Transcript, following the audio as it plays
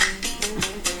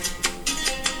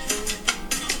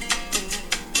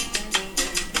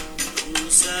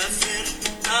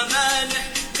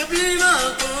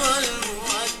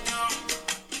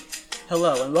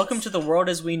Hello, and welcome to The World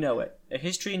as We Know It, a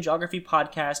history and geography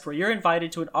podcast where you're invited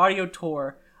to an audio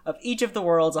tour of each of the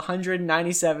world's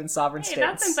 197 sovereign states.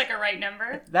 That sounds like a right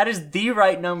number. That is the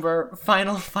right number.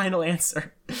 Final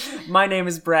answer. My name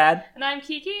is Brad. And I'm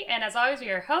Kiki, and as always, we are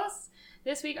your hosts.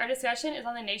 This week, our discussion is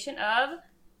on the nation of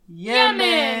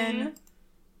Yemen.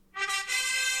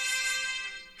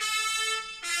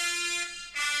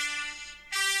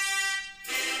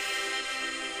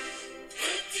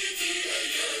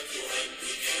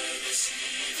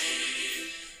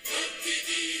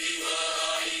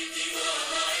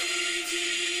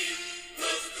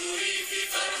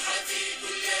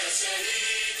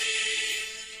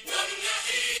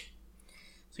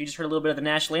 So you just heard a little bit of the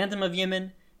national anthem of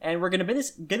Yemen, and we're going to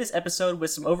begin this episode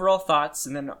with some overall thoughts,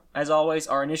 and then, as always,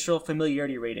 our initial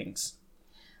familiarity ratings.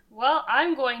 Well,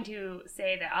 I'm going to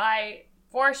say that I,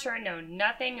 for sure, know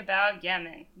nothing about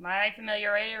Yemen. My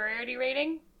familiarity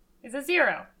rating is a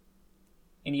 0.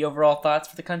 Any overall thoughts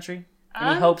for the country?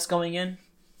 Any hopes going in?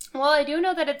 Well, I do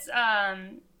know that it's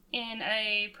in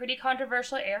a pretty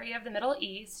controversial area of the Middle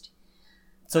East.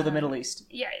 So the Middle East.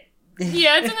 Yeah,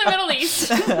 it's in the Middle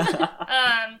East.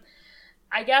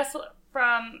 I guess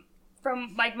from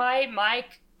like my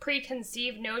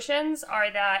preconceived notions are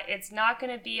that it's not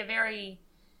going to be a very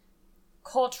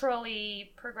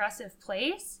culturally progressive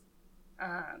place.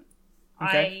 Okay.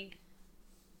 I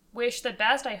wish the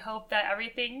best. I hope that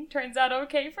everything turns out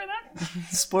okay for them.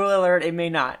 Spoiler alert, it may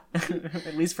not.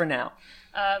 At least for now.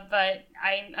 But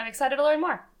I'm excited to learn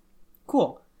more.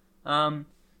 Cool.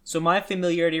 So my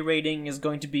familiarity rating is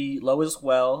going to be low as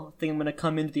well. I think I'm going to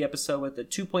come into the episode with a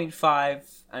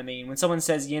 2.5. I mean, when someone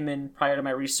says Yemen prior to my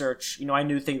research, I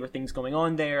knew there were things going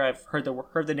on there. I've heard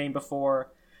the name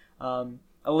before. A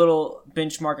little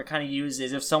benchmark I kind of use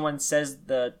is if someone says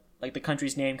the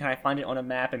country's name, can I find it on a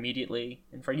map immediately?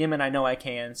 And for Yemen, I know I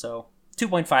can. So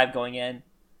 2.5 going in.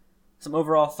 Some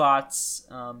overall thoughts.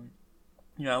 I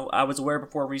was aware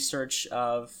before research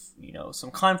of some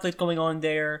conflict going on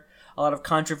there. A lot of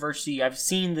controversy. I've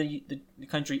seen the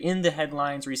country in the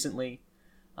headlines recently.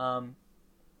 And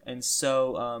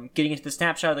so getting into the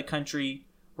snapshot of the country,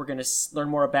 we're going to learn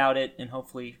more about it and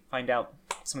hopefully find out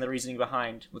some of the reasoning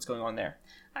behind what's going on there.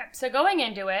 All right, so going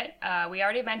into it, we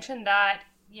already mentioned that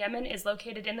Yemen is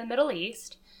located in the Middle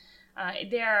East.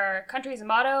 Their country's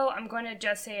motto, I'm going to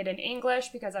just say it in English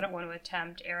because I don't want to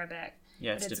attempt Arabic.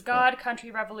 Yeah, it's difficult. God,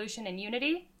 Country, Revolution, and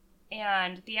Unity.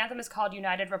 And the anthem is called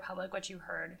United Republic, which you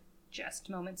heard just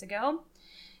moments ago.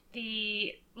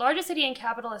 The largest city and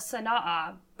capital is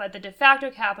Sana'a, but the de facto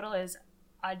capital is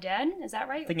Aden. Is that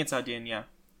right? I think it's Aden, yeah.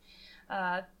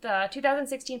 The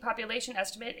 2016 population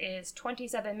estimate is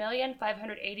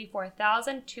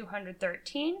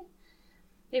 27,584,213.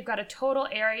 They've got a total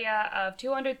area of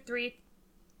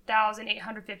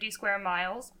 203,850 square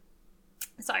miles.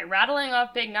 Sorry, rattling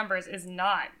off big numbers is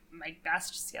not my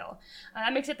best skill.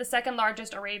 That makes it the second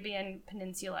largest Arabian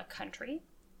Peninsula country.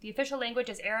 The official language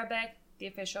is Arabic. The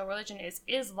official religion is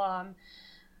Islam.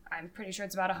 I'm pretty sure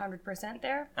it's about 100%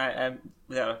 there.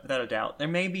 Without a doubt. There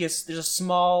may be there's a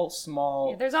small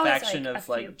faction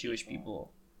of Jewish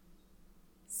people.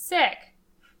 Sick.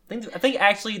 I think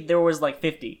actually there was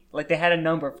 50. They had a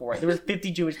number for it. There was 50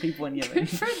 Jewish people in Yemen. Good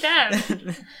for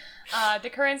them. The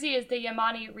currency is the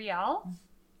Yemeni rial.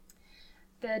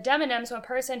 The demonym, so a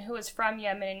person who is from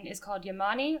Yemen, is called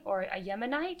Yemeni or a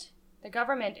Yemenite. The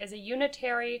government is a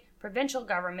unitary provincial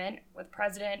government with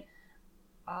President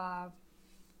Adrabuba?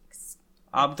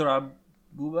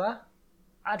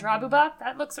 Adrabuba.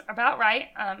 That looks about right.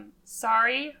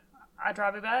 Sorry,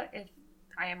 Adrabuba, if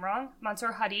I am wrong.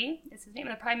 Mansour Hadi is his name.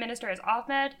 The prime minister is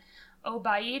Ahmed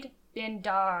Obaid bin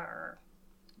Dar.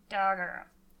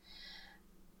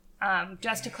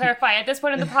 Just to clarify, at this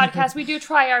point in the podcast, we do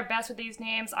try our best with these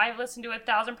names. I've listened to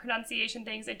 1,000 pronunciation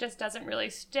things. It just doesn't really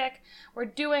stick. We're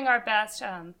doing our best.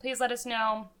 Please let us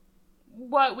know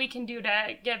what we can do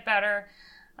to get better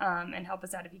and help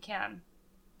us out if you can.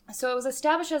 So it was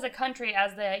established as a country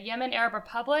as the Yemen Arab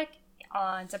Republic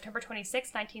on September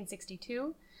 26,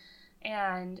 1962,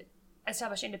 and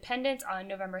established independence on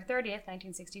November 30th,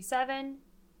 1967.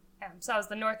 So that was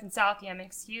the North and South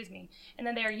Yemen, And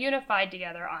then they are unified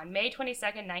together on May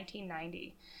 22nd,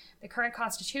 1990. The current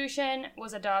constitution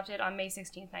was adopted on May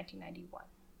 16th, 1991.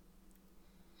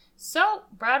 So,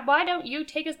 Brad, why don't you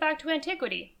take us back to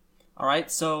antiquity? All right,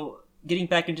 so getting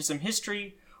back into some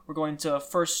history, we're going to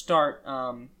first start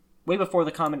way before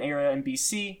the Common Era in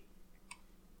BC.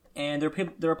 And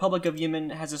the Republic of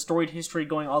Yemen has a storied history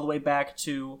going all the way back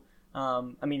to,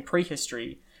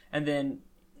 prehistory. And then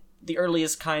the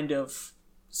earliest kind of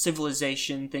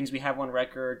civilization things we have on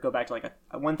record go back to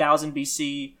 1000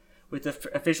 BC with the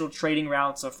official trading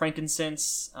routes of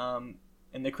frankincense,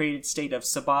 and the created state of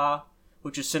Sabah,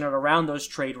 which is centered around those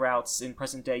trade routes in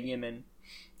present-day Yemen.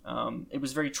 It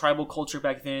was very tribal culture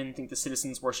back then. I think the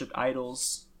citizens worshipped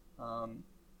idols.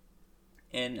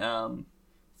 In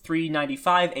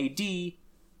 395 AD,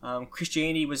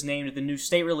 Christianity was named the new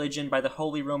state religion by the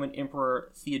Holy Roman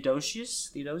Emperor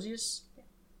Theodosius.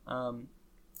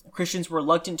 Christians were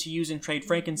reluctant to use and trade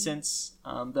frankincense,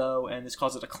 though, and this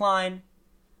caused a decline.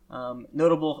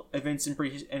 Notable events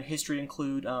in history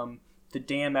include the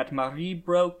dam at Marib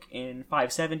broke in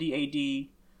 570 AD.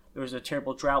 There was a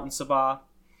terrible drought in Sabah.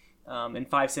 In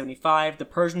 575, the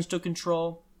Persians took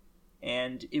control,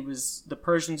 and it was the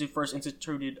Persians who first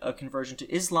instituted a conversion to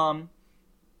Islam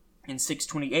in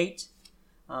 628.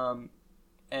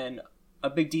 And a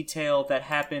big detail that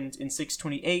happened in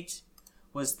 628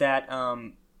 was that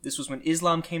this was when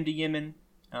Islam came to Yemen.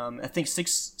 I think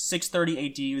 630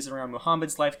 AD was around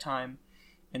Muhammad's lifetime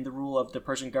and the rule of the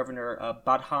Persian governor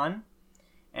Badhan.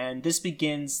 And this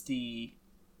begins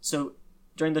so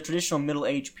during the traditional Middle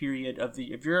Age period of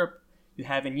Europe, you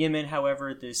have in Yemen,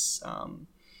 however, these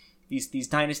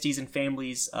dynasties and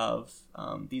families of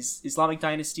these Islamic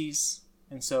dynasties.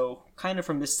 And so kind of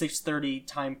from this 630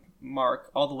 time mark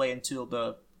all the way until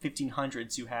the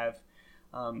 1500s, you have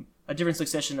a different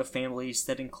succession of families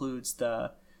that includes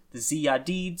the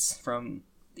Ziyadids from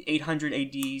the 800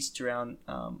 ADs to around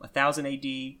 1000 AD,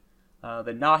 the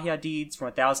Nahyadids from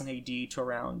 1000 AD to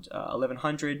around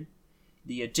 1100,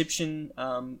 the Egyptian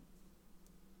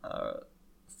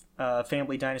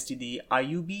family dynasty, the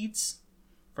Ayyubids,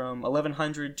 from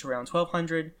 1100 to around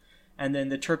 1200, and then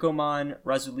the Turkoman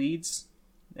Razulids,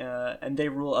 and they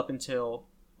rule up until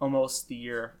almost the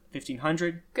year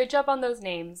 1500. Good job on those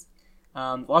names.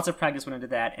 Lots of practice went into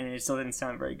that, and it still didn't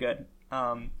sound very good.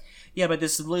 But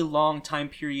this really long time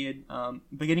period,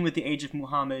 beginning with the age of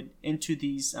Muhammad, into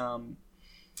these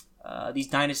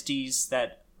dynasties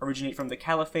that originate from the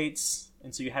caliphates,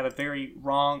 and so you have a very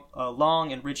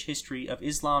long and rich history of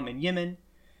Islam in Yemen,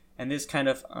 and this kind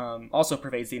of also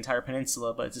pervades the entire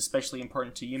peninsula, but it's especially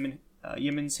important to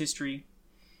Yemen's history,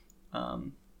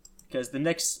 because the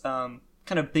next kind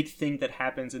of big thing that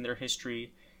happens in their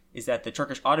history is that the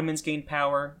Turkish Ottomans gained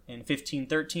power in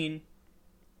 1513.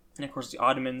 And of course, the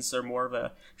Ottomans are more of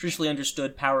a traditionally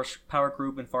understood power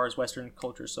group as far as Western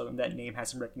culture, so that name has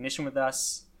some recognition with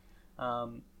us.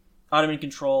 Ottoman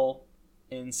control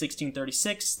in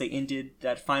 1636, they ended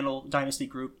that final dynasty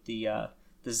group, the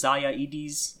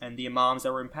Zayyids and the Imams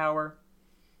that were in power.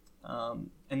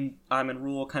 And Ottoman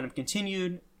rule kind of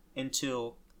continued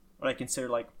until what I consider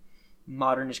like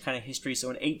modernish kind of history. So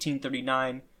in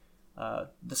 1839,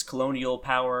 this colonial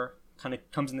power kind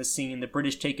of comes in the scene. The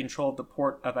British take control of the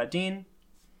port of Aden.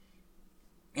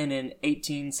 And in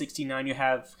 1869, you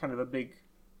have kind of a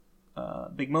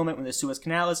big moment when the Suez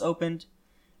Canal is opened.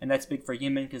 And that's big for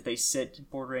Yemen because they sit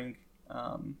bordering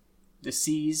the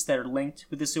seas that are linked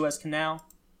with the Suez Canal.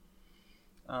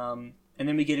 And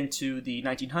then we get into the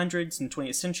 1900s and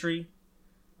 20th century.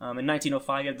 In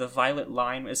 1905, you have the Violet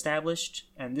Line established.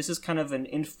 And this is kind of an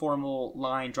informal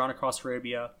line drawn across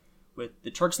Arabia with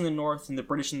the Turks in the north and the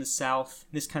British in the south.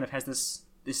 This kind of has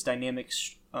this dynamic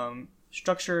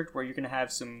structure where you're going to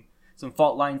have some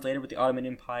fault lines later with the Ottoman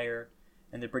Empire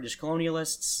and the British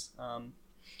colonialists.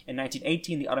 In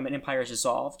 1918, the Ottoman Empire is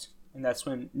dissolved, and that's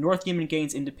when North Yemen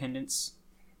gains independence,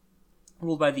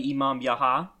 ruled by the Imam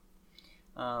Yahya.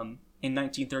 In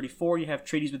 1934, you have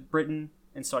treaties with Britain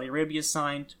and Saudi Arabia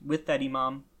signed with that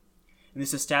Imam, and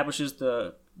this establishes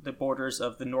the borders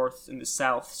of the north and the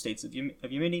south states of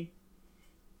Yemeni.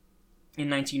 In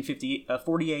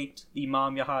 1948, the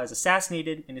Imam Yahya is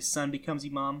assassinated, and his son becomes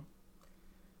Imam.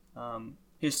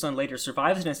 His son later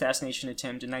survives an assassination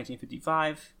attempt in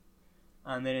 1955.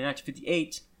 And then in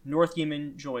 1958, North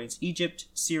Yemen joins Egypt,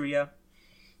 Syria,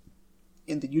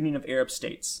 in the Union of Arab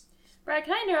States. Brad,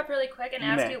 can I interrupt really quick and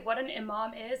ask you what an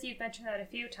imam is? You've mentioned that a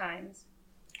few times.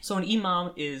 So an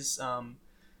imam is,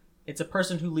 it's a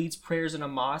person who leads prayers in a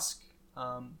mosque,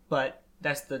 but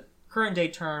that's the current day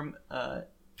term.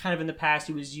 Kind of in the past,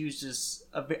 he was used as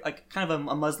a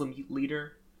Muslim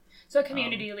leader. So a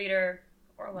community leader,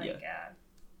 or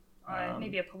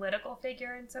maybe a political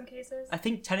figure in some cases? I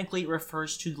think technically it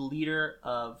refers to the leader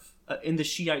of, in the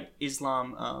Shiite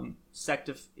Islam sect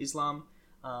of Islam,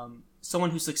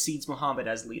 someone who succeeds Muhammad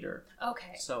as leader.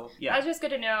 Okay. So, yeah. That's just good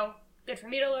to know. Good for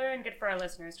me to learn, good for our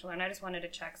listeners to learn. I just wanted to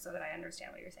check so that I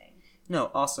understand what you're saying.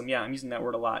 No, awesome. Yeah, I'm using that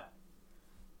word a lot.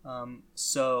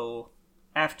 So,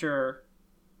 after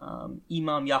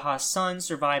Imam Yahya's son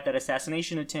survived that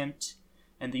assassination attempt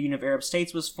and the Union of Arab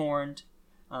States was formed,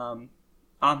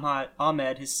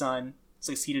 Ahmed, his son,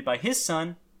 succeeded by his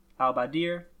son,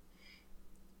 al-Badir.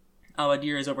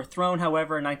 Al-Badir is overthrown,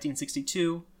 however, in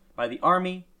 1962 by the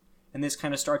army, and this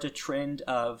kind of starts a trend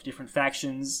of different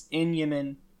factions in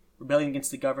Yemen rebelling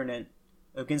against the government,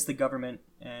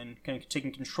 and kind of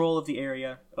taking control of the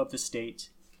area of the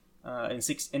state. In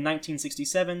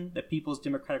 1967, the People's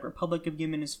Democratic Republic of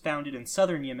Yemen is founded in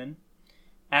southern Yemen,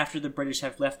 after the British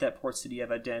have left that port city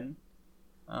of Aden.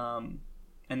 And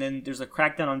then there's a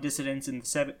crackdown on dissidents in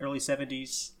the early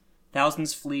 70s.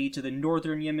 Thousands flee to the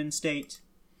northern Yemen state.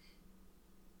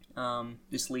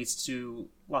 This leads to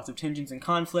lots of tensions and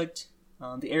conflict.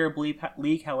 The Arab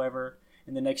League, however,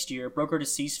 in the next year, brokered a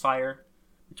ceasefire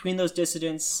between those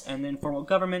dissidents and then formal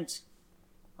government.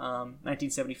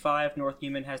 1975, North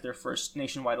Yemen has their first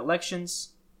nationwide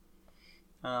elections.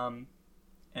 And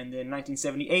then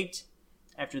 1978,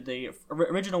 after the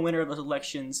original winner of those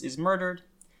elections is murdered,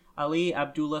 Ali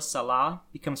Abdullah Salah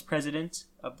becomes president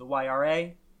of the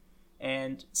YRA,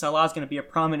 and Salah is going to be a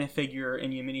prominent figure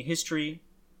in Yemeni history.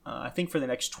 I think for the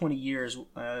next 20 years,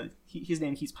 his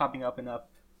name keeps popping up and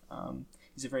up.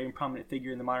 He's a very prominent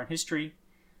figure in the modern history.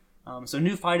 So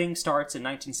new fighting starts in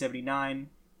 1979.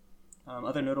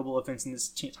 Other notable events in this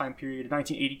time period: in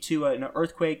 1982, an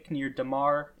earthquake near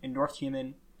Damar in North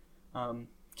Yemen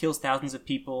kills thousands of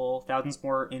people, thousands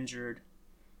more injured.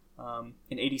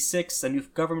 In 86, a new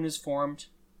government is formed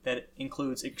that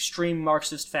includes extreme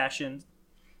Marxist fashion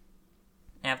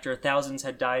after thousands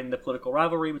had died in the political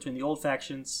rivalry between the old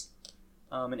factions.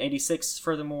 In 86,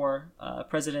 furthermore,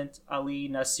 President Ali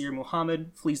Nasir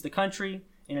Muhammad flees the country,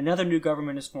 and another new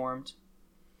government is formed.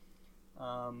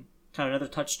 Kind of another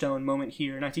touchstone moment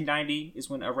here. 1990 is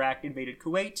when Iraq invaded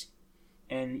Kuwait,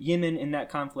 and Yemen in that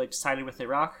conflict sided with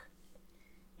Iraq.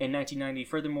 In 1990,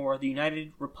 furthermore, the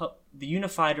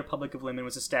Unified Republic of Yemen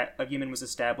was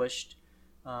established.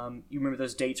 You remember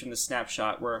those dates from the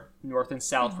snapshot where North and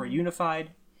South were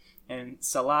unified. And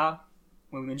Salah,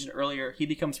 when we mentioned earlier, he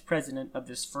becomes president of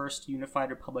this first Unified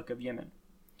Republic of Yemen.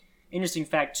 Interesting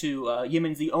fact, too,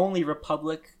 Yemen's the only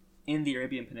republic in the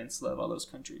Arabian Peninsula of all those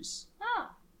countries.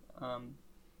 Oh.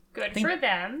 Good for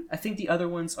them. I think the other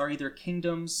ones are either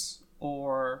kingdoms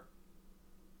or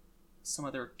some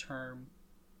other term.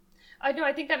 No,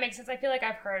 I think that makes sense. I feel like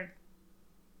I've heard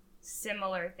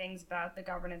similar things about the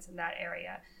governance in that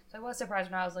area. So I was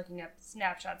surprised when I was looking up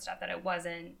snapshot stuff that it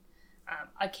wasn't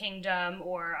a kingdom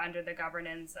or under the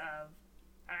governance of,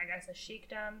 I guess, a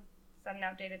sheikdom. Is that an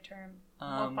outdated term?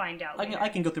 We'll find out later. I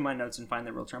can go through my notes and find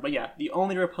the real term. But yeah, the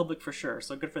only republic for sure.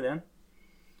 So good for them.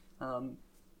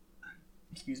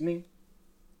 Excuse me.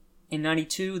 In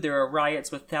 92, there are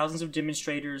riots with thousands of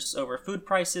demonstrators over food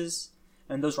prices.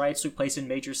 And those riots took place in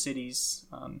major cities.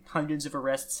 Hundreds of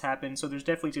arrests happened, so there's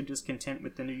definitely some discontent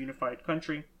with the new unified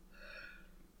country.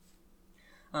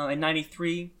 In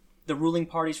 93, the ruling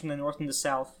parties from the north and the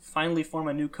south finally form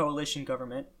a new coalition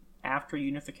government after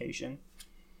unification.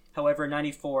 However, in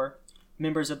 94,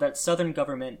 members of that southern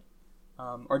government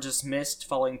are dismissed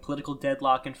following political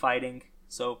deadlock and fighting.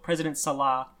 So President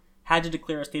Salah had to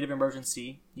declare a state of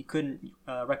emergency. He couldn't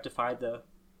rectify the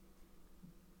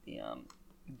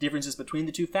differences between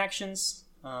the two factions,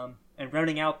 and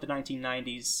rounding out the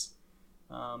 1990s,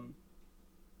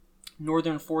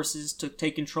 northern forces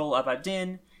take control of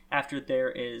Aden after there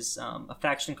is a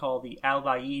faction called the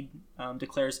Al-Baid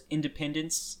declares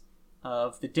independence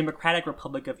of the Democratic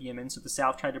Republic of Yemen, so the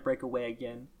south tried to break away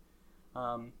again.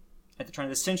 At the turn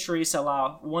of the century,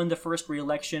 Salah won the first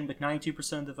re-election with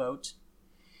 92% of the vote.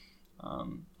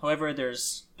 However,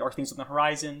 there's dark things on the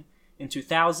horizon. In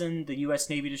 2000, the U.S.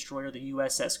 Navy destroyer, the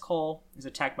USS Cole, is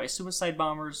attacked by suicide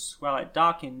bombers while at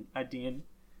dock in Aden.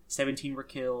 17 were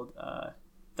killed,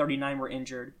 39 were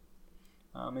injured.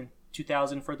 In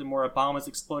 2000, furthermore, a bomb was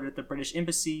exploded at the British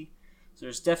Embassy. So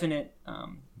there's definite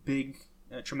big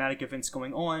traumatic events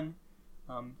going on,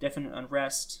 definite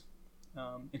unrest.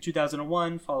 In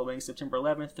 2001, following September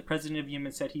 11th, the president of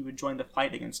Yemen said he would join the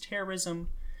fight against terrorism.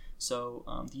 So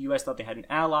the U.S. thought they had an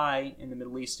ally in the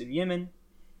Middle East and Yemen.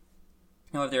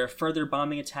 However, there are further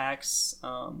bombing attacks.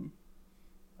 In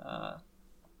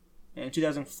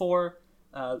 2004,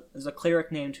 there's a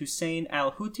cleric named Hussein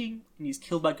al-Houthi, and he's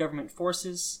killed by government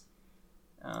forces.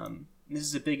 This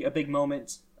is a big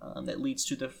moment that leads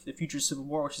to the future civil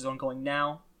war, which is ongoing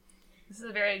now. This is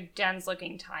a very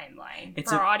dense-looking timeline.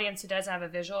 For our audience who doesn't have a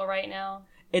visual right now,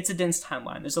 it's a dense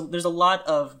timeline. There's a lot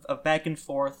of back and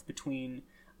forth between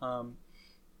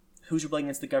who's rebelling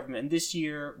against the government. And this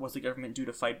year, was the government due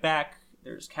to fight back?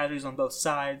 There's casualties on both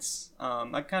sides.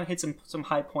 I kind of hit some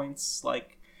high points,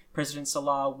 like President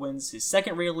Salah wins his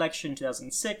second re-election in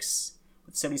 2006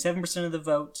 with 77% of the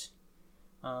vote.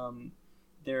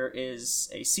 There is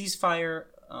a ceasefire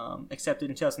accepted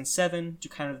in 2007 to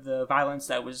kind of the violence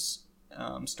that was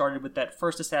started with that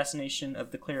first assassination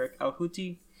of the cleric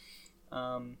al-Houthi.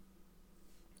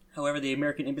 However, the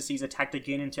American embassy is attacked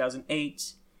again in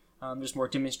 2008. There's more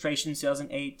demonstrations in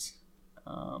 2008.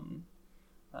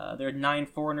 There are 9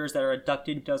 foreigners that are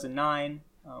abducted in 2009.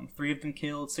 3 of them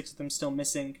killed, 6 of them still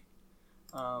missing.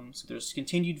 So there's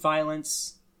continued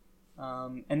violence.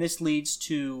 And this leads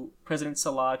to President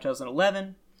Salah in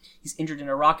 2011. He's injured in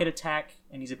a rocket attack,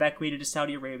 and he's evacuated to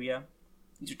Saudi Arabia.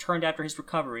 He's returned after his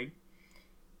recovery.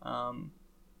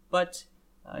 But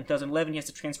in 2011, he has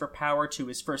to transfer power to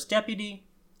his first deputy,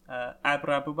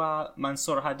 Abrabuba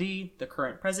Mansour Hadi, the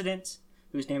current president,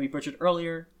 whose name we butchered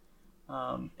earlier.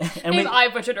 I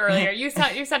butchered earlier. You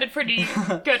sounded pretty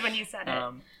good when you said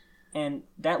it. And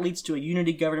that leads to a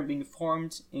unity government being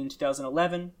formed in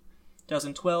 2011.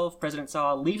 2012, President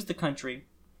Saleh leaves the country,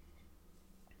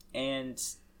 and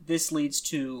this leads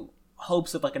to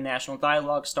hopes of like a national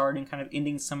dialogue starting, kind of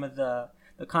ending some of the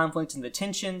conflicts and the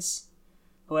tensions.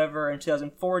 However, in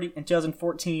 2040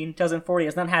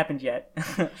 has not happened yet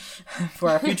for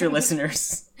our future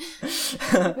listeners.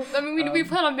 I mean, we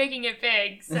plan on making it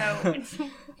big, so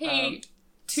hey,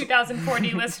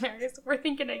 2040 listeners, we're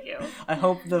thinking of you. I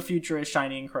hope the future is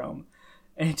shiny and chrome.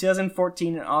 In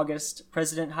 2014, in August,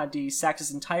 President Hadi sacks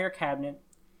his entire cabinet,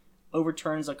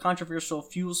 overturns a controversial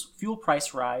fuel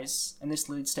price rise, and this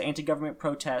leads to anti-government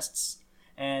protests.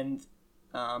 And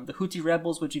the Houthi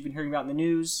rebels, which you've been hearing about in the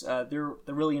news, they're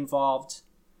really involved.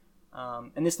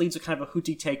 And this leads to kind of a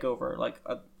Houthi takeover, like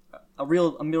a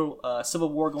real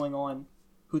civil war going on.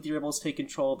 Houthi rebels take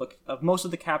control of most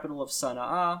of the capital of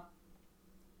Sana'a.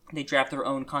 They draft their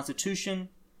own constitution.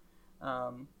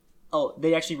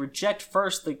 They actually reject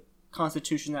first the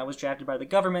constitution that was drafted by the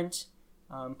government,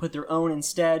 put their own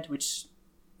instead, which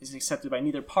is accepted by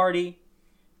neither party.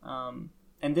 And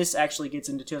this actually gets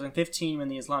into 2015 when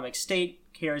the Islamic State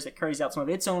carries out some of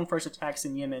its own first attacks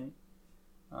in Yemen,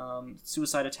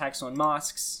 suicide attacks on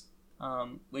mosques,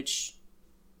 which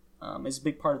is a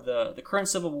big part of the current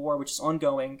civil war, which is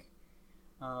ongoing.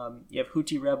 You have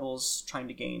Houthi rebels trying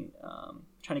to gain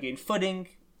footing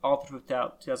all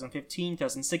throughout 2015,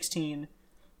 2016.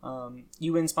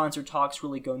 UN-sponsored talks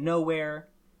really go nowhere.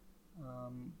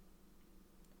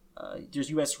 There's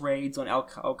U.S. raids on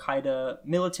Al-Qaeda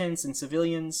militants and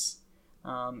civilians,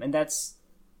 and that's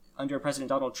under President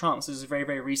Donald Trump. So this is very,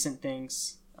 very recent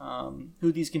things.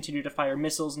 Houthis continue to fire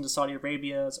missiles into Saudi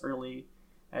Arabia as early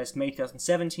as May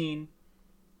 2017.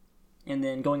 And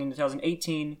then going into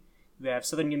 2018, you have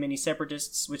Southern Yemeni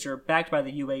separatists, which are backed by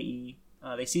the UAE.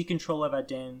 They seize control of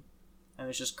Aden, and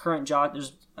there's just current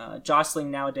jostling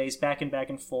nowadays, back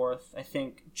and forth. I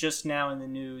think just now in the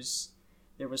news,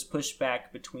 there was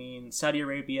pushback between Saudi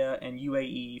Arabia and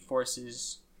UAE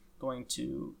forces going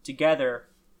to together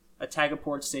attack a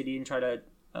port city and try to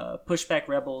push back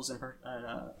rebels and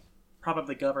prop up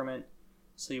the government.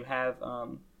 So you have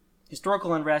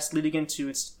historical unrest leading into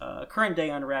its current day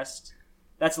unrest.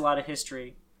 That's a lot of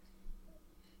history.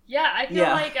 Yeah, I feel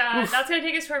like that's going to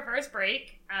take us to our first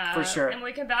break. For sure. And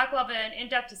when we come back, we'll have an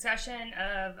in-depth discussion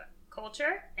of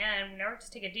culture. And now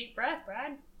just take a deep breath,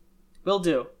 Brad. Will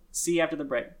do. See you after the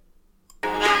break.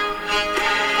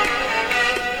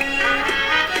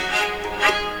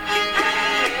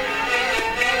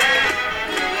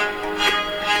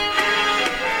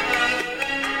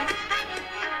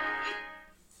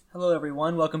 Hello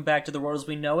everyone, welcome back to The World as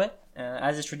We Know It.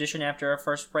 As is tradition after our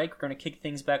first break, we're going to kick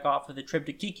things back off with a trip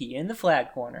to Kiki in the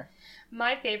Flag Corner.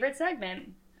 My favorite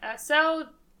segment. So,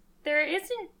 there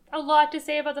isn't a lot to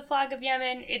say about the flag of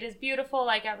Yemen. It is beautiful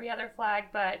like every other flag,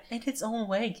 but... In its own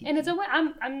way, Kiki. In its own way.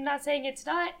 I'm not saying it's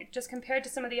not, just compared to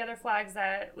some of the other flags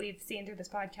that we've seen through this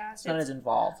podcast. It's not as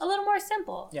involved. A little more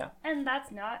simple. Yeah. And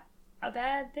that's not a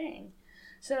bad thing.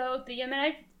 So, the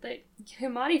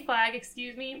Yemeni flag,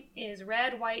 is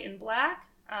red, white, and black,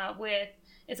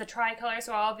 it's a tricolor,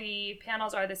 so all the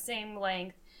panels are the same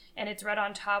length, and it's red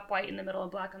on top, white in the middle, and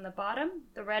black on the bottom.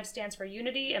 The red stands for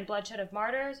unity and bloodshed of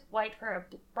martyrs, white for a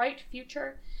bright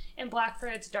future, and black for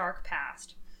its dark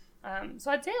past. So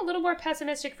I'd say a little more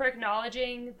pessimistic for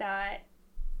acknowledging that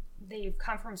they've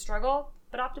come from struggle,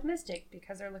 but optimistic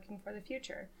because they're looking for the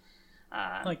future.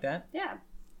 Like that. Yeah.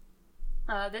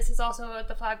 This is also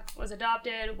the flag was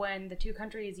adopted when the two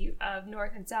countries of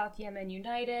North and South Yemen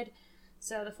united.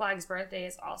 So the flag's birthday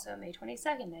is also May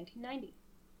 22nd, 1990.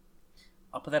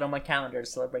 I'll put that on my calendar to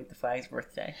celebrate the flag's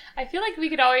birthday. I feel like we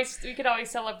could always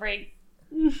celebrate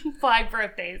flag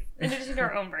birthdays in addition to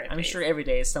our own birthdays. I'm sure every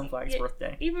day is some flag's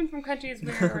birthday. Even from countries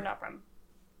we're not from.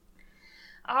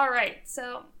 All right,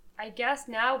 so I guess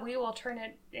now we will turn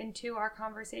it into our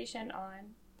conversation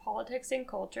on politics and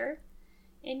culture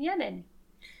in Yemen.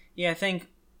 Yeah, I think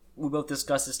we both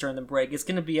discussed this during the break. It's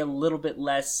going to be a little bit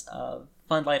less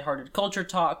fun, lighthearted culture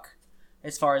talk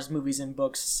as far as movies and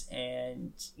books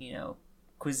and,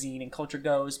 cuisine and culture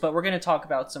goes. But we're going to talk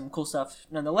about some cool stuff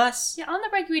nonetheless. Yeah, on the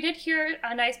break, we did hear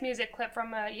a nice music clip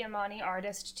from a Yemeni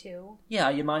artist, too. Yeah,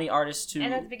 a Yemeni artist, too.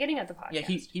 And at the beginning of the podcast. Yeah,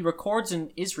 he records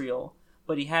in Israel,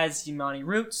 but he has Yemeni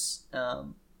roots.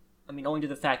 Owing to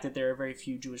the fact that there are very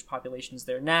few Jewish populations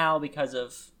there now because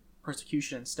of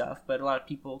persecution and stuff, but a lot of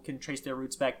people can trace their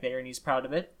roots back there, and he's proud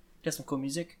of it. He has some cool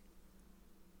music.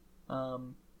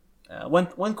 One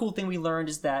cool thing we learned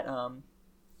is that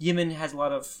Yemen has a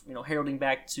lot of heralding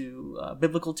back to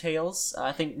biblical tales.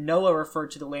 I think Noah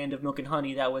referred to the land of milk and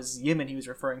honey. That was Yemen he was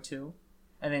referring to.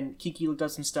 And then Kiki looked up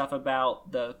some stuff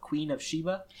about the Queen of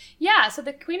Sheba. Yeah, so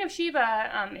the Queen of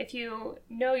Sheba, if you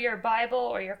know your Bible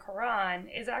or your Quran,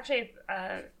 is actually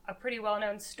a pretty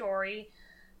well-known story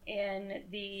in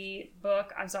the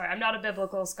book. I'm sorry, I'm not a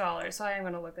biblical scholar, so I'm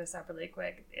going to look this up really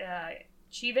quick.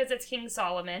 She visits King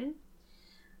Solomon,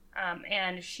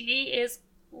 and she is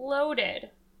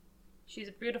loaded. She's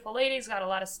a beautiful lady, she's got a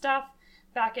lot of stuff.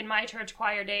 Back in my church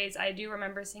choir days, I do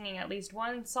remember singing at least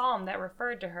one psalm that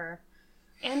referred to her.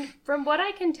 And from what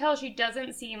I can tell, she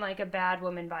doesn't seem like a bad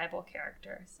woman Bible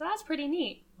character. So that's pretty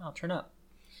neat. I'll turn up.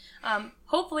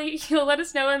 Hopefully you'll let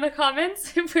us know in the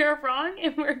comments if we're wrong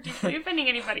and we're deeply offending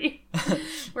anybody.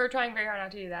 We're trying very hard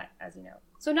not to do that, as you know.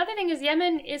 So another thing is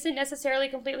Yemen isn't necessarily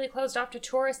completely closed off to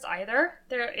tourists either.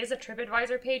 There is a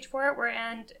TripAdvisor page for it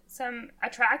and some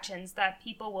attractions that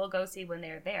people will go see when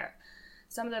they're there.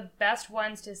 Some of the best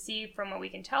ones to see from what we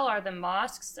can tell are the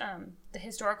mosques, the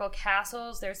historical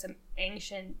castles. There's some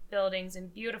ancient buildings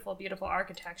and beautiful, beautiful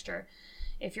architecture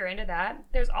if you're into that.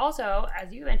 There's also,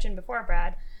 as you mentioned before,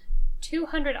 Brad,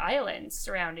 200 islands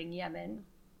surrounding Yemen.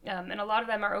 And a lot of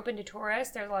them are open to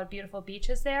tourists. There's a lot of beautiful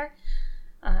beaches there.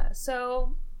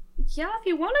 So, yeah, if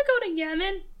you want to go to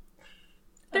Yemen,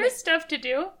 there's stuff to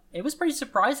do. It was pretty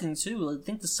surprising, too. I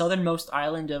think the southernmost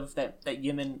island of that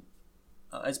Yemen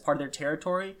as part of their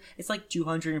territory, it's like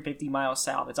 250 miles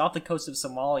south. It's off the coast of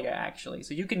Somalia, actually.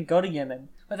 So you can go to Yemen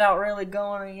without really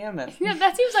going to Yemen. Yeah,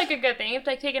 that seems like a good thing. You have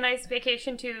to take a nice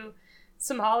vacation to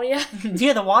Somalia.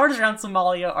 Yeah, the waters around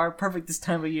Somalia are perfect this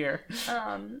time of year.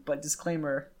 But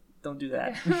disclaimer, don't do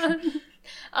that.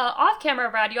 Off camera,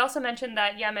 Brad, you also mentioned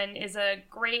that Yemen is a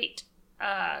great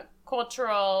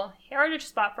cultural heritage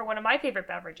spot for one of my favorite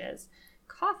beverages,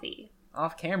 coffee.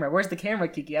 Off camera? Where's the camera,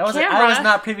 Kiki? I was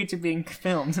not privy to being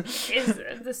filmed. Is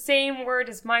the same word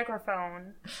as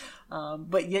microphone.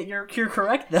 But yet you're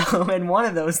correct, though, in one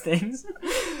of those things.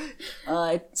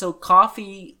 So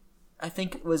coffee, I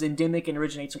think, was endemic and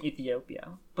originates from Ethiopia.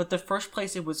 But the first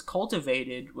place it was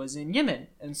cultivated was in Yemen.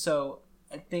 And so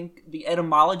I think the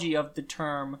etymology of the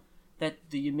term that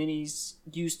the Yemenis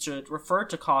used to refer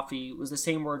to coffee was the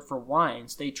same word for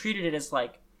wines. They treated it as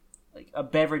like a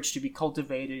beverage to be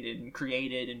cultivated and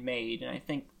created and made. And I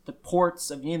think the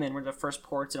ports of Yemen were the first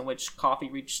ports in which coffee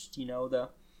reached, the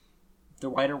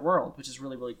wider world, which is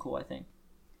really, really cool, I think.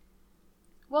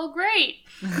 Well, great.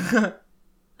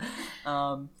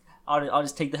 I'll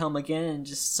just take the helm again and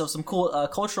so some cool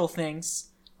cultural things.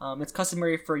 It's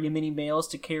customary for Yemeni males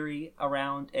to carry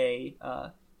around a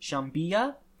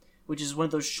shambia, which is one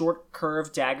of those short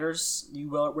curved daggers you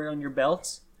wear on your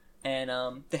belt. And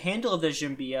the handle of the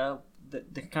shambia,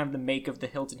 the kind of the make of the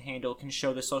hilt and handle, can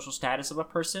show the social status of a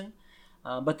person.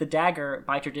 But the dagger,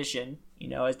 by tradition,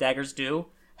 as daggers do,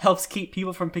 helps keep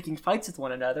people from picking fights with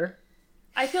one another.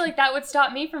 I feel like that would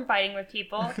stop me from fighting with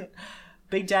people.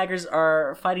 Big daggers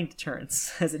are fighting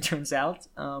deterrents, as it turns out.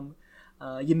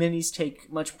 Yemenis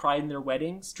take much pride in their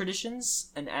weddings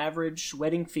traditions. An average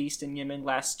wedding feast in Yemen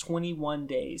lasts 21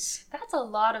 days. That's a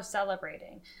lot of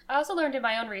celebrating. I also learned in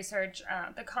my own research,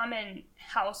 the common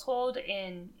household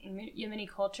in Yemeni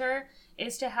culture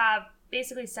is to have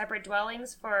basically separate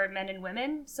dwellings for men and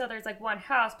women. So there's like one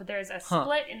house, but there's a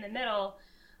split in the middle,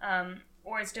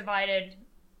 or it's divided,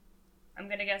 I'm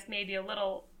going to guess maybe a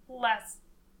little less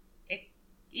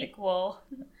equal.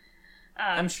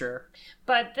 I'm sure.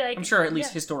 But I'm sure, at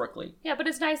least historically. Yeah, but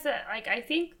it's nice that, I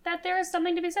think that there is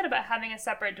something to be said about having a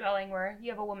separate dwelling where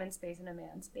you have a woman's space and a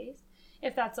man's space,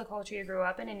 if that's the culture you grew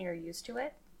up in and you're used to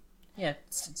it. Yeah,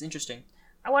 it's interesting.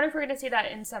 I wonder if we're going to see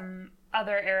that in some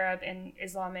other Arab and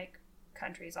Islamic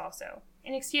countries also.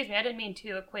 And excuse me, I didn't mean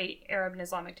to equate Arab and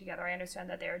Islamic together. I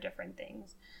understand that they are different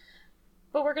things.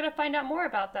 But we're going to find out more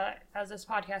about that as this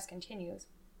podcast continues.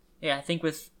 Yeah, I think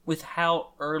with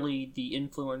how early the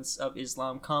influence of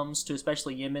Islam comes to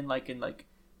especially Yemen, like in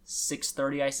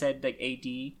 630, I said,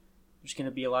 AD, there's going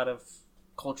to be a lot of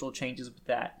cultural changes with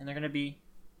that, and they're going to be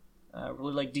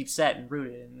really like deep set and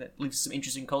rooted, and that leaves some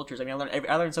interesting cultures. I mean,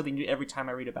 I learn something new every time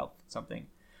I read about something.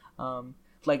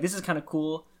 Like this is kind of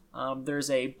cool. There's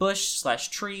a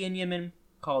bush/tree in Yemen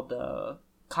called the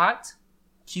Qat,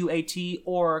 Qat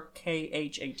or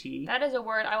Khat. That is a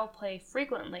word I will play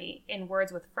frequently in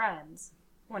Words with Friends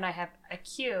when I have a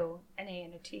Q, an A,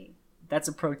 and a T. That's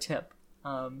a pro tip.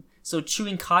 So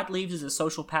chewing Qat leaves is a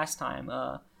social pastime.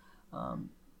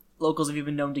 Locals have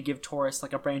even known to give tourists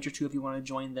like a branch or two if you want to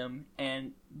join them.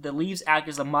 And the leaves act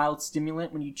as a mild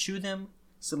stimulant when you chew them,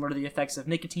 similar to the effects of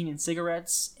nicotine in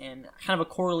cigarettes. And kind of a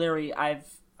corollary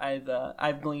I've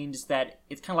gleaned is that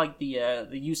it's kind of like the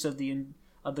use of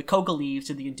the coca leaves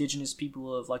to the indigenous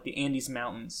people of like the Andes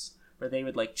Mountains, where they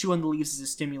would like chew on the leaves as a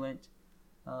stimulant.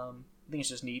 I think it's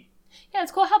just neat. Yeah,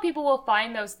 it's cool how people will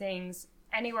find those things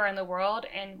anywhere in the world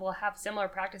and will have similar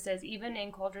practices, even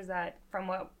in cultures that, from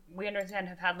what we understand,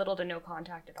 have had little to no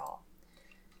contact at all.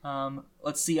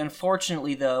 Let's see.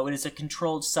 Unfortunately, though, it is a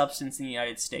controlled substance in the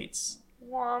United States.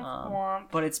 Womp womp.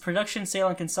 But its production, sale,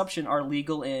 and consumption are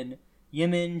legal in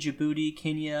Yemen, Djibouti,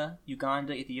 Kenya,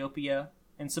 Uganda, Ethiopia,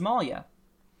 and Somalia.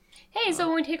 Hey, so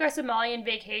when we take our Somalian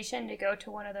vacation to go to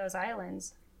one of those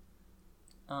islands?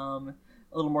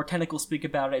 A little more technical speak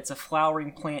about it. It's a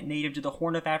flowering plant native to the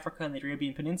Horn of Africa and the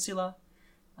Arabian Peninsula.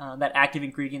 That active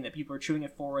ingredient that people are chewing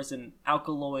it for is an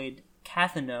alkaloid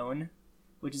cathinone,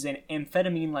 which is an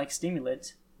amphetamine-like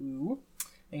stimulant. Ooh.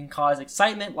 It can cause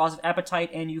excitement, loss of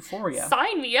appetite, and euphoria.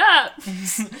 Sign me up!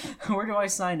 Where do I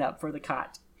sign up for the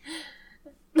cot?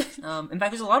 In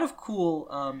fact, there's a lot of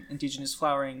cool indigenous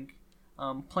flowering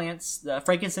plants. The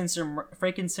frankincense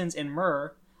and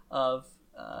myrrh of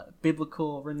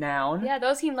biblical renown. Yeah,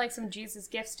 those seem like some Jesus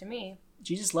gifts to me.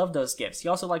 Jesus loved those gifts. He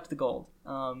also liked the gold.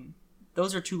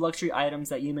 Those are two luxury items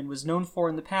that Yemen was known for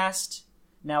in the past.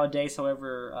 Nowadays,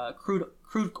 however,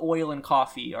 crude oil and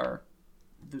coffee are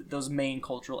those main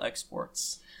cultural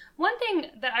exports. One thing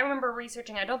that I remember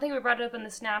researching, I don't think we brought it up in the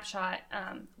snapshot,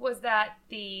 was that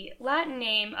the Latin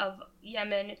name of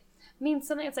Yemen means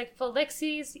something. It's like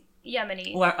Felixes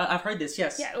Yemeni. Oh, I've heard this,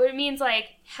 yes. Yeah, it means like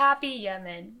happy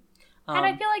Yemen. And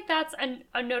I feel like that's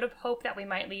a note of hope that we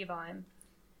might leave on.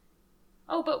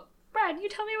 Oh, but Brad, you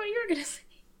tell me what you were going to say.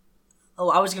 Oh,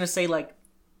 I was going to say, like,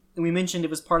 we mentioned it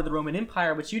was part of the Roman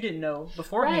Empire, but you didn't know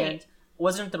beforehand. Right.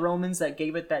 Wasn't it the Romans that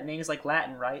gave it that name? It's like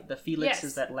Latin, right? The Felix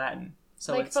is that Latin.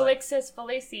 So like it's Felixes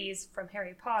Felices from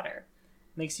Harry Potter.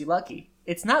 Makes you lucky.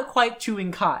 It's not quite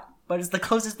chewing cot, but it's the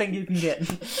closest thing you can get.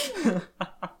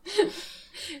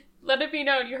 Let it be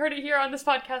known, you heard it here on this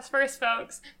podcast first,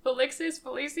 folks. Felixes,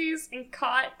 Felices, and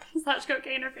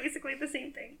cot/cocaine are basically the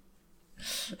same thing.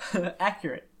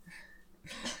 Accurate.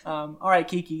 All right,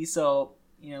 Kiki. So,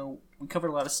 we covered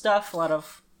a lot of stuff, a lot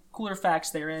of cooler facts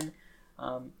therein.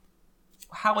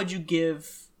 How would you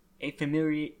give a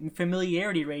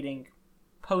familiarity rating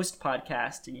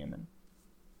post-podcast to Yemen?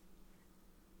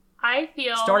 I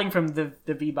feel... Starting from the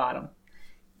V bottom.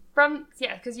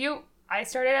 Because I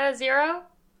started at a 0.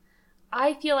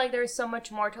 I feel like there's so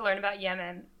much more to learn about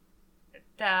Yemen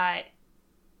that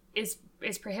is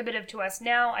prohibitive to us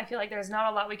now. I feel like there's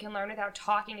not a lot we can learn without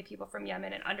talking to people from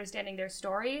Yemen and understanding their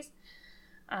stories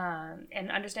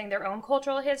and understanding their own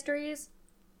cultural histories.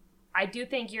 I do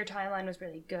think your timeline was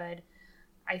really good.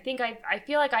 I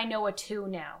feel like I know a 2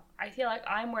 now. I feel like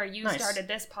I'm where you started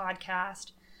this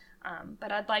podcast,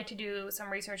 but I'd like to do some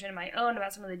research in my own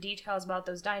about some of the details about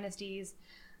those dynasties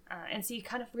and see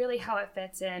kind of really how it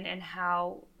fits in and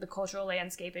how the cultural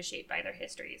landscape is shaped by their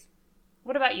histories.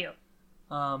 What about you?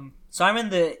 So I'm in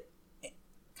the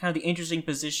kind of the interesting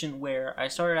position where I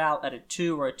started out at a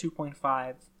 2 or a 2.5.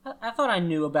 I thought I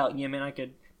knew about Yemen. I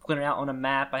could point it out on a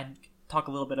map. I could talk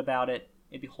a little bit about it,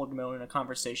 maybe hold my own in a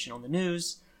conversation on the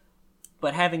news.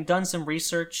 But having done some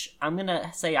research, I'm going to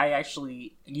say I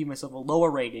actually give myself a lower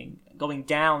rating, going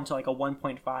down to like a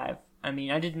 1.5. I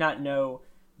mean, I did not know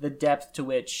the depth to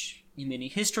which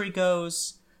Yemeni history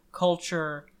goes,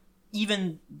 culture,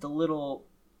 even the little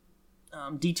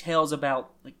details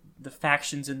about like the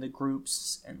factions and the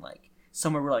groups, and like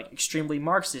some were like extremely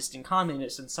Marxist and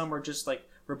communist, and some were just like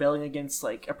rebelling against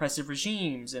like oppressive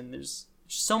regimes, and there's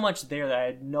so much there that I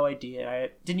had no idea. I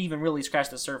didn't even really scratch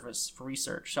the surface for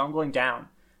research, so I'm going down.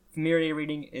 Familiarity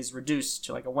rating is reduced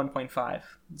to like a 1.5.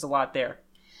 It's a lot there.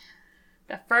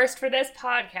 The first for this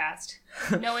podcast,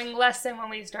 knowing less than when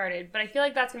we started. But I feel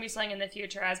like that's going to be something in the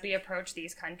future as we approach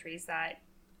these countries that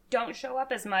don't show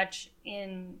up as much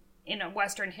in a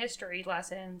Western history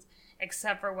lessons,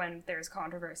 except for when there's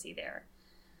controversy there.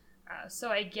 So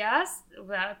I guess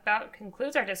that about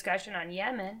concludes our discussion on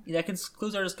Yemen. That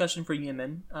concludes our discussion for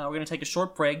Yemen. We're going to take a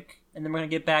short break, and then we're going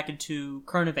to get back into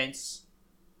current events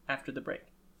after the break.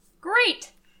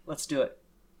 Great! Let's do it.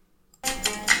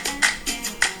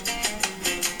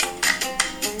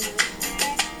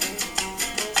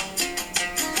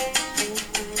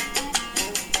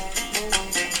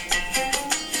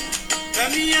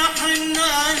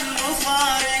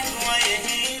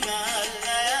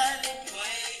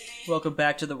 Welcome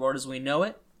back to The World as We Know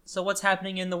It. So what's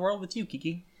happening in the world with you,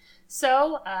 Kiki?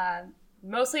 So,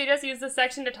 mostly just use this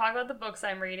section to talk about the books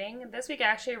I'm reading. This week I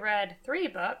actually read 3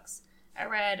 books. I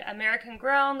read American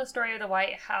Grown, The Story of the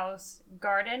White House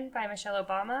Garden by Michelle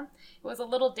Obama. It was a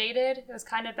little dated. It was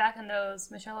kind of back in those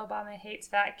Michelle Obama hates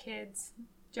fat kids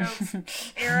jokes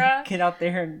era. Get out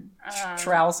there and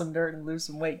trowel some dirt and lose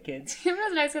some weight, kids. It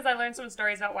was nice because I learned some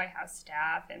stories about White House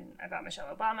staff and about Michelle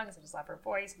Obama because I just love her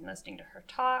voice and listening to her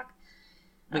talk.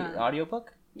 Wait,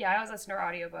 audiobook? Yeah, I always listen to her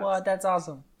audiobooks. Well, that's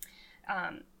awesome.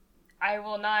 I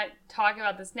will not talk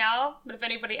about this now, but if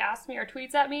anybody asks me or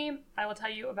tweets at me, I will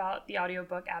tell you about the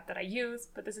audiobook app that I use,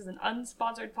 but this is an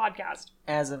unsponsored podcast.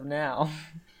 As of now.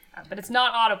 But it's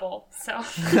not Audible, so...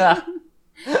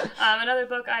 Another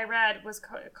book I read was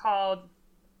called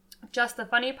Just the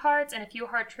Funny Parts and a Few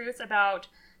Hard Truths About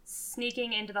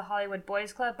Sneaking into the Hollywood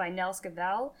Boys Club by Nell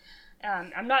Scovell.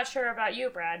 I'm not sure about you,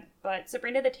 Brad, but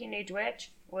Sabrina the Teenage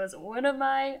Witch was one of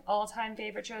my all-time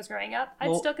favorite shows growing up.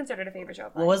 I'd still consider it a favorite show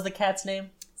of mine. What was the cat's name?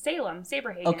 Salem,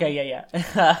 Saberhagen. Okay, yeah.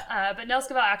 But Nell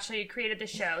Scovell actually created the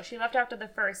show. She left after the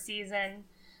first season,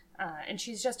 and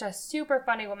she's just a super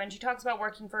funny woman. She talks about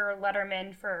working for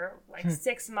Letterman for like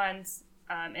 6 months,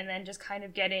 and then just kind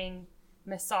of getting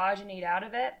misogyny out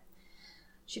of it.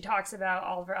 She talks about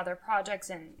all of her other projects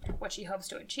and what she hopes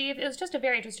to achieve. It was just a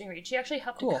very interesting read. She actually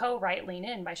helped to co-write Lean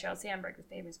In by Sheryl Sandberg, the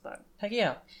famous book. Heck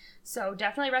yeah. So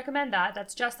definitely recommend that.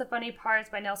 That's Just the Funny Parts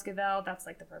by Nell Scovell. That's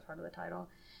like the first part of the title.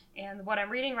 And what I'm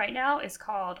reading right now is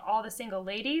called All the Single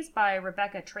Ladies by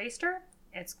Rebecca Traister.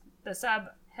 It's the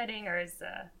subheading is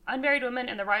Unmarried Women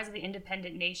and the Rise of the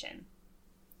Independent Nation.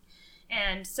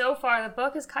 And so far the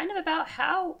book is kind of about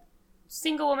how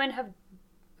single women have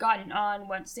gotten on,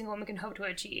 what single women can hope to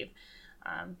achieve.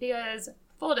 Because,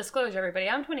 full disclosure, everybody,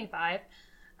 I'm 25,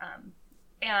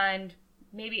 and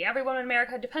maybe every woman in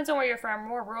America, depends on where you're from,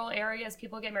 more rural areas,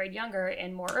 people get married younger,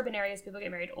 and more urban areas, people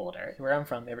get married older. Where I'm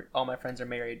from, all my friends are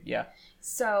married, yeah.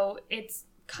 So it's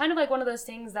kind of like one of those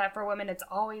things that for women, it's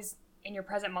always in your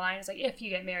present mind. It's like, if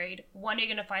you get married, when are you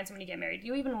going to find someone to get married? Do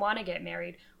you even want to get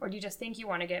married, or do you just think you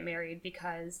want to get married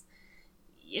because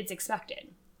it's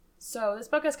expected? So this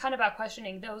book is kind of about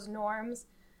questioning those norms.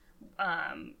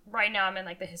 Right now I'm in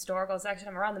like the historical section.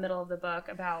 I'm around the middle of the book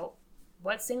about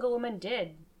what single women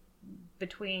did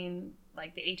between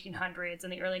like the 1800s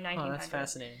and the early 1900s. Oh, that's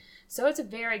fascinating. So it's a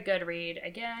very good read.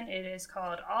 Again, it is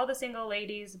called All the Single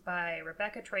Ladies by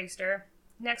Rebecca Traister.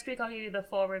 Next week I'll give you the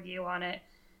full review on it.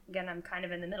 Again, I'm kind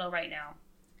of in the middle right now.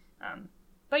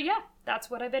 But yeah, that's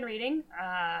what I've been reading.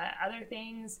 Other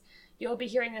things... You'll be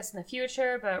hearing this in the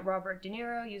future, but Robert De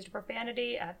Niro used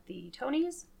profanity at the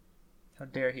Tonys. How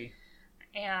dare he?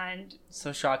 And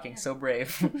so shocking, so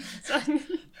brave.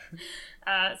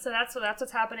 so that's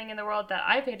what's happening in the world that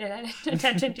I paid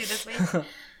attention to this week.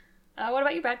 What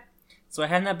about you, Brad? So I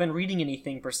have not been reading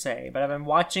anything per se, but I've been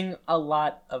watching a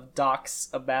lot of docs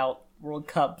about World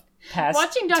Cup past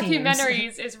Watching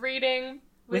documentaries is reading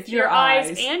with your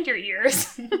eyes and your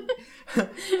ears.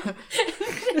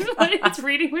 It's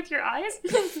reading with your eyes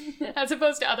as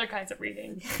opposed to other kinds of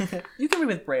reading. You can read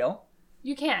with Braille.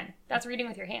 You can. That's reading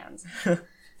with your hands.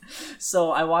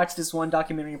 So I watched this one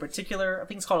documentary in particular. I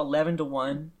think it's called 11 to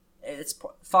 1. It's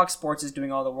Fox Sports is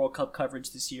doing all the World Cup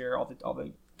coverage this year, all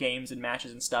the games and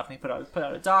matches and stuff. And they put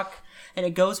out a doc, and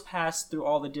it goes past through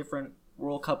all the different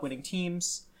World Cup winning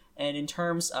teams. And in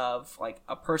terms of like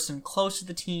a person close to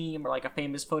the team or like a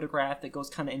famous photograph that goes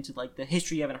kind of into like the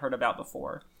history you haven't heard about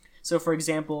before. So for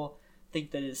example, I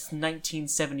think that it's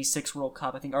 1976 World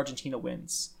Cup. I think Argentina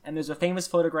wins. And there's a famous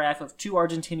photograph of 2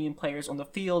 Argentinian players on the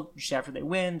field just after they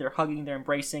win. They're hugging, they're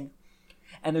embracing.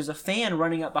 And there's a fan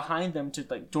running up behind them to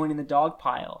like join in the dog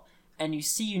pile. And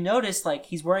you notice like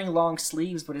he's wearing long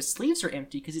sleeves, but his sleeves are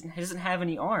empty because he doesn't have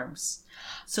any arms.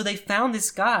 So they found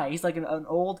this guy. He's like an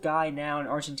old guy now in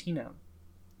Argentina.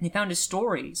 And they found his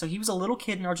story. So he was a little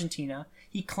kid in Argentina.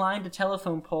 He climbed a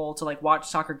telephone pole to like watch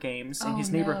soccer games in his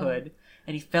neighborhood.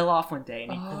 And he fell off one day.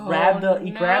 And he grabbed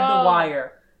the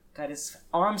wire, got his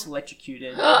arms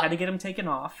electrocuted, had to get him taken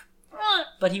off.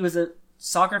 But he was a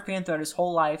soccer fan throughout his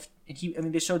whole life.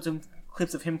 And they showed some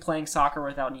clips of him playing soccer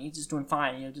without, and he's just doing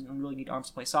fine. He doesn't really need arms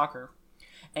to play soccer.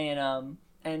 And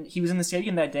and he was in the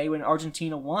stadium that day when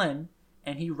Argentina won,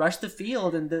 and he rushed the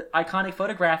field, and the iconic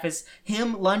photograph is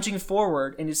him lunging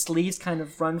forward, and his sleeves kind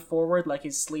of run forward, like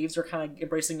his sleeves are kind of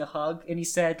embracing a hug, and he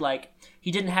said, like,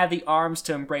 he didn't have the arms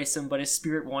to embrace him, but his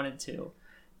spirit wanted to.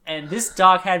 And this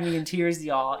dog had me in tears,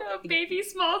 y'all. No, baby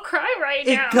small cry right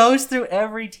now. It goes through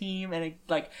every team, and it,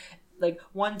 like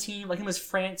one team, like it was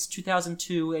France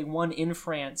 2002, they won in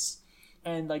France,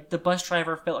 and like the bus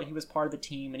driver felt like he was part of the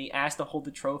team, and he asked to hold the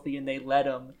trophy, and they let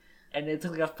him, and they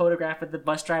took like a photograph of the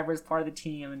bus driver as part of the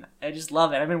team, and I just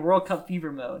love it. I'm in World Cup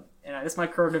fever mode, and that's my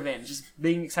current event, just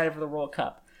being excited for the World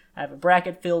Cup. I have a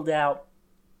bracket filled out.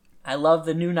 I love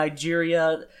the new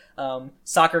Nigeria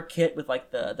soccer kit with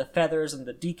like the feathers and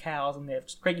the decals, and they have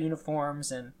great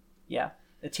uniforms, and yeah.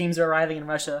 The teams are arriving in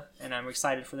Russia, and I'm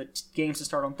excited for the games to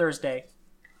start on Thursday.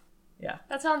 Yeah.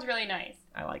 That sounds really nice.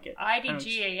 I like it.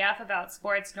 IDGAF about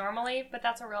sports normally, but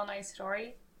that's a real nice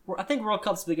story. I think World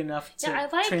Cup's big enough to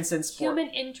transcend sport.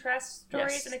 Human interest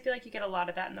stories, and I feel like you get a lot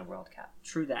of that in the World Cup.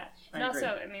 True that. And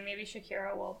also, I mean, maybe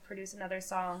Shakira will produce another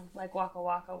song like Waka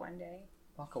Waka one day.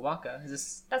 Waka Waka? Is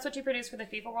this... That's what she produced for the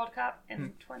FIFA World Cup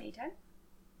in 2010.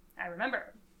 I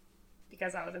remember.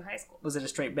 Because I was in high school. Was it a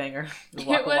straight banger? The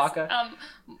Waka Waka?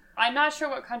 I'm not sure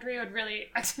what country it would really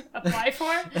apply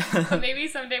for, but maybe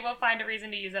someday we'll find a reason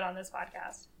to use it on this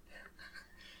podcast.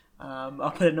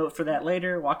 I'll put a note for that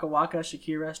later. Waka Waka,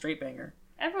 Shakira, straight banger.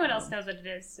 Everyone else knows what it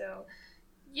is, so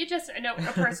you just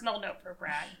a personal note for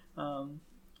Brad. And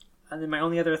then my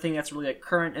only other thing that's really a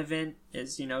current event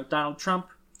is, Donald Trump,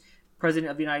 President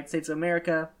of the United States of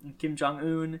America, and Kim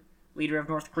Jong-un, leader of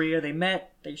North Korea. They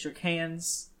met, they shook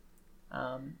hands.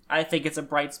 I think it's a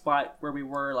bright spot where we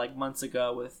were like months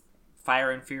ago with fire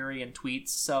and fury and tweets.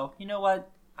 So, you know what?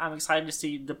 I'm excited to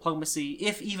see diplomacy,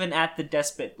 if even at the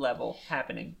despot level,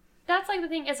 happening. That's like the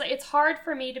thing, is it's hard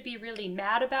for me to be really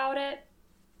mad about it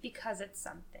because it's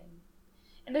something.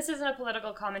 And this isn't a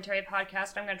political commentary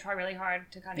podcast. I'm going to try really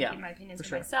hard to kind of keep my opinions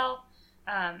to myself.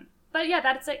 But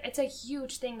yeah, it's a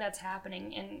huge thing that's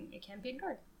happening, and it can't be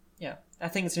ignored. Yeah, I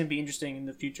think it's going to be interesting in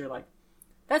the future, like,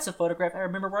 that's a photograph. I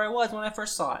remember where I was when I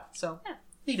first saw it. So,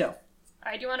 neato. All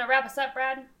right, do you want to wrap us up,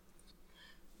 Brad?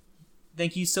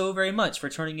 Thank you so very much for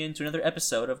tuning in to another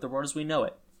episode of The World as We Know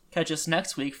It. Catch us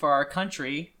next week for our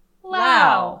country,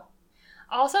 Lao.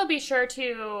 Also, be sure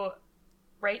to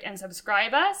rate and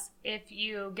subscribe us. If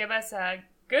you give us a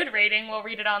good rating, we'll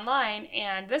read it online.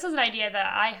 And this is an idea that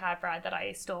I had, Brad, that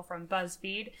I stole from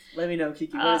BuzzFeed. Let me know,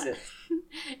 Kiki. What is it?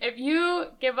 If you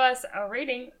give us a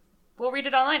rating, we'll read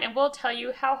it online, and we'll tell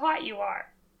you how hot you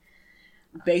are.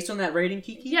 Based on that rating,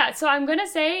 Kiki? Yeah, so I'm going to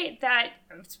say that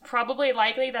it's probably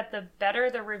likely that the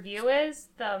better the review is,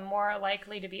 the more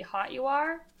likely to be hot you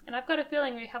are. And I've got a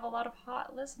feeling we have a lot of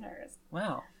hot listeners.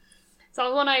 Wow. So that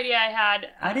was one idea I had.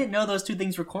 I didn't know those two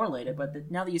things were correlated,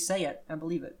 but now that you say it, I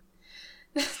believe it.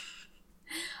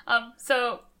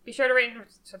 So be sure to rate and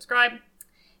subscribe.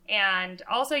 And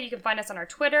also you can find us on our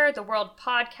Twitter, The World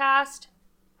Podcast.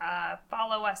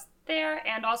 Follow us there,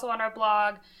 and also on our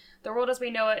blog, The World as We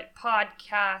Know It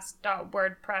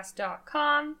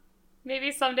podcast.wordpress.com.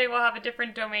 Maybe someday we'll have a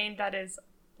different domain that is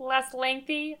less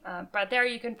lengthy, but there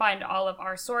you can find all of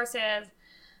our sources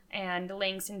and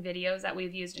links and videos that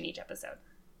we've used in each episode.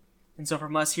 And so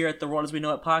from us here at The World as We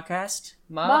Know It podcast,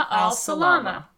 Ma'al Salama.